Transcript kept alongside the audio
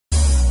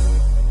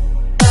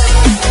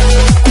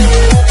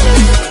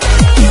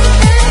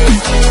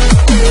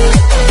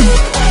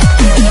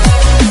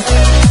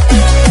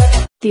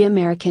The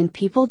American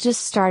people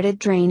just started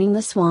draining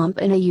the swamp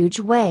in a huge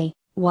way,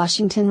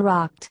 Washington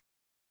rocked.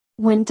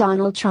 When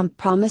Donald Trump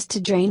promised to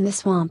drain the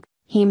swamp,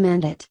 he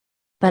meant it.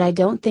 But I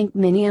don't think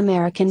many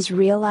Americans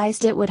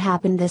realized it would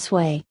happen this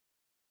way.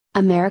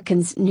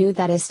 Americans knew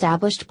that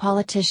established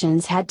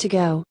politicians had to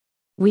go.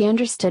 We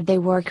understood they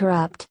were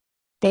corrupt.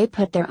 They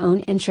put their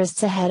own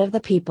interests ahead of the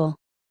people.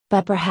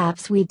 But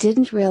perhaps we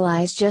didn't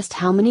realize just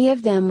how many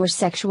of them were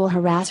sexual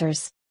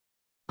harassers.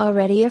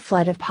 Already a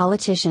flood of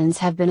politicians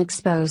have been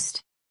exposed.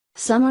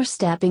 Some are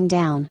stepping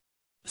down.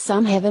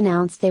 Some have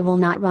announced they will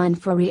not run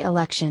for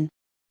re-election.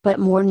 But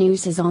more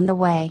news is on the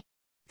way.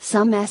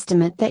 Some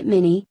estimate that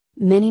many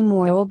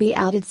more will be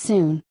outed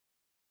soon.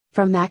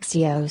 From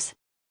Axios.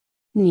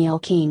 Neil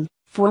King,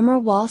 former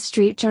Wall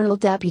Street Journal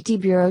deputy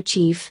bureau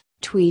chief,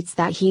 tweets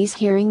that he's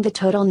hearing the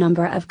total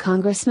number of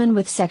congressmen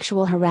with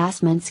sexual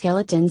harassment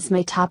skeletons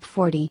may top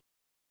 40.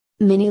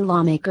 Many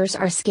lawmakers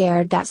are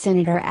scared that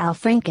Senator Al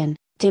Franken,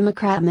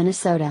 Democrat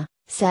Minnesota,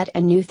 set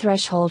a new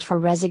threshold for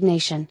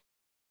resignation.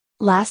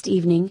 Last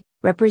evening,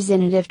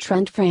 Representative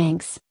Trent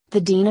Franks,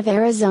 the dean of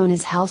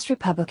Arizona's House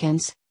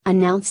Republicans,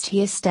 announced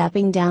he is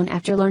stepping down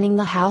after learning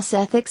the House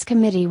Ethics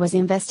Committee was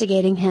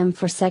investigating him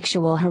for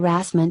sexual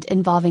harassment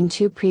involving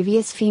two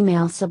previous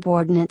female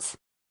subordinates.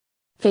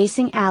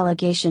 Facing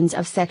allegations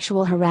of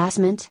sexual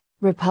harassment,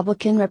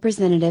 Republican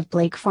Representative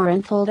Blake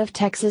Farenthold of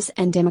Texas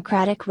and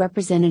Democratic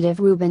Representative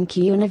Ruben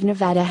Kihuen of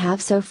Nevada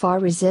have so far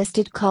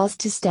resisted calls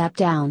to step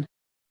down.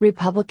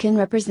 Republican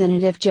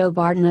Representative Joe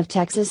Barton of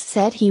Texas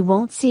said he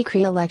won't seek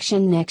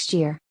re-election next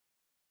year.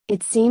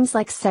 It seems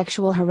like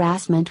sexual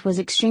harassment was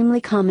extremely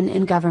common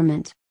in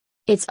government.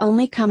 It's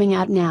only coming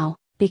out now,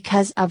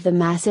 because of the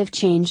massive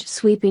change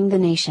sweeping the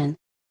nation.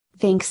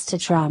 Thanks to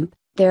Trump,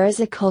 there is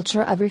a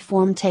culture of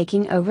reform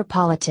taking over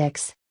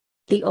politics.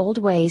 The old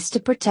ways to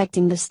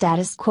protecting the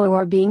status quo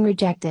are being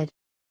rejected.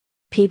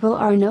 People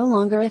are no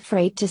longer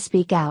afraid to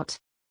speak out.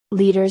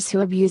 Leaders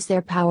who abuse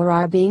their power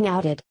are being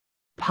outed.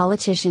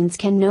 Politicians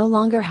can no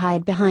longer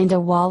hide behind a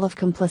wall of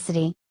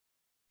complicity.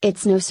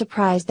 It's no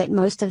surprise that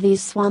most of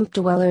these swamp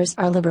dwellers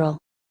are liberal.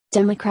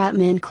 Democrat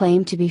men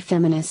claim to be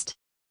feminist.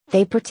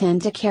 They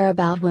pretend to care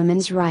about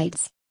women's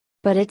rights.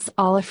 But it's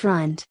all a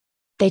front.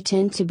 They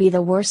tend to be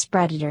the worst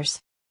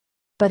predators.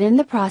 But in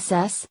the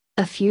process,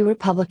 a few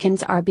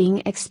Republicans are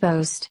being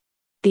exposed.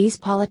 These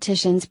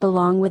politicians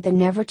belong with the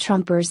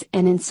never-Trumpers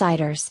and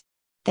insiders.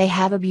 They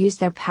have abused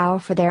their power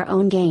for their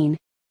own gain.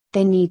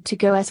 They need to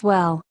go as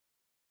well.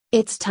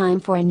 It's time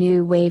for a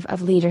new wave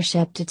of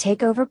leadership to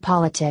take over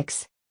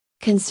politics.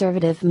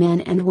 Conservative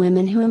men and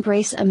women who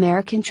embrace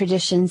American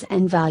traditions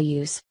and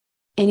values.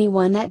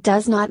 Anyone that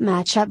does not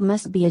match up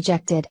must be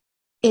ejected.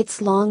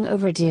 It's long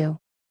overdue.